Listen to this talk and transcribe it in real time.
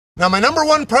Now, my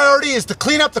 #1 priority is to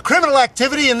clean up the criminal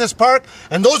activity in this park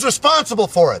and those responsible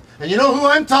for it. And you know who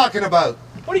I'm talking about.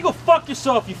 Why don't you go fuck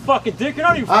yourself, you fucking dick? You're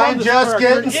not even from this I'm just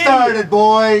getting started,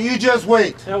 boy. You just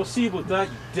wait. Yeah, we'll see about that,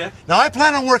 you dick. Now, I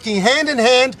plan on working hand in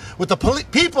hand with the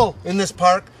people in this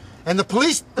park and the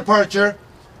police departure.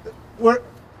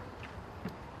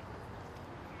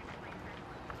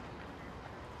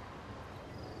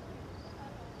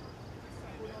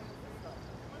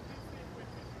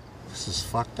 This is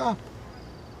fucked up.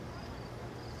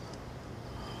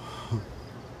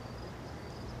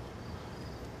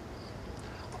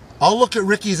 I'll look at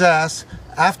Ricky's ass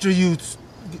after you...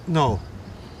 No.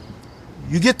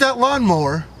 You get that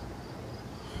lawnmower.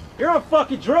 You're on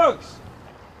fucking drugs.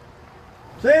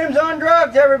 Sam's on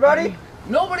drugs, everybody.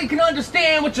 Nobody can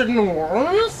understand what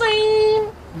you're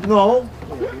saying. No.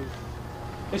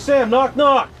 Hey, Sam, knock,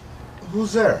 knock.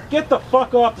 Who's there? Get the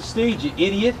fuck off the stage, you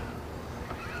idiot.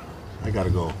 I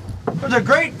gotta go. It was a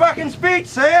great fucking speech,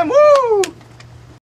 Sam. Woo!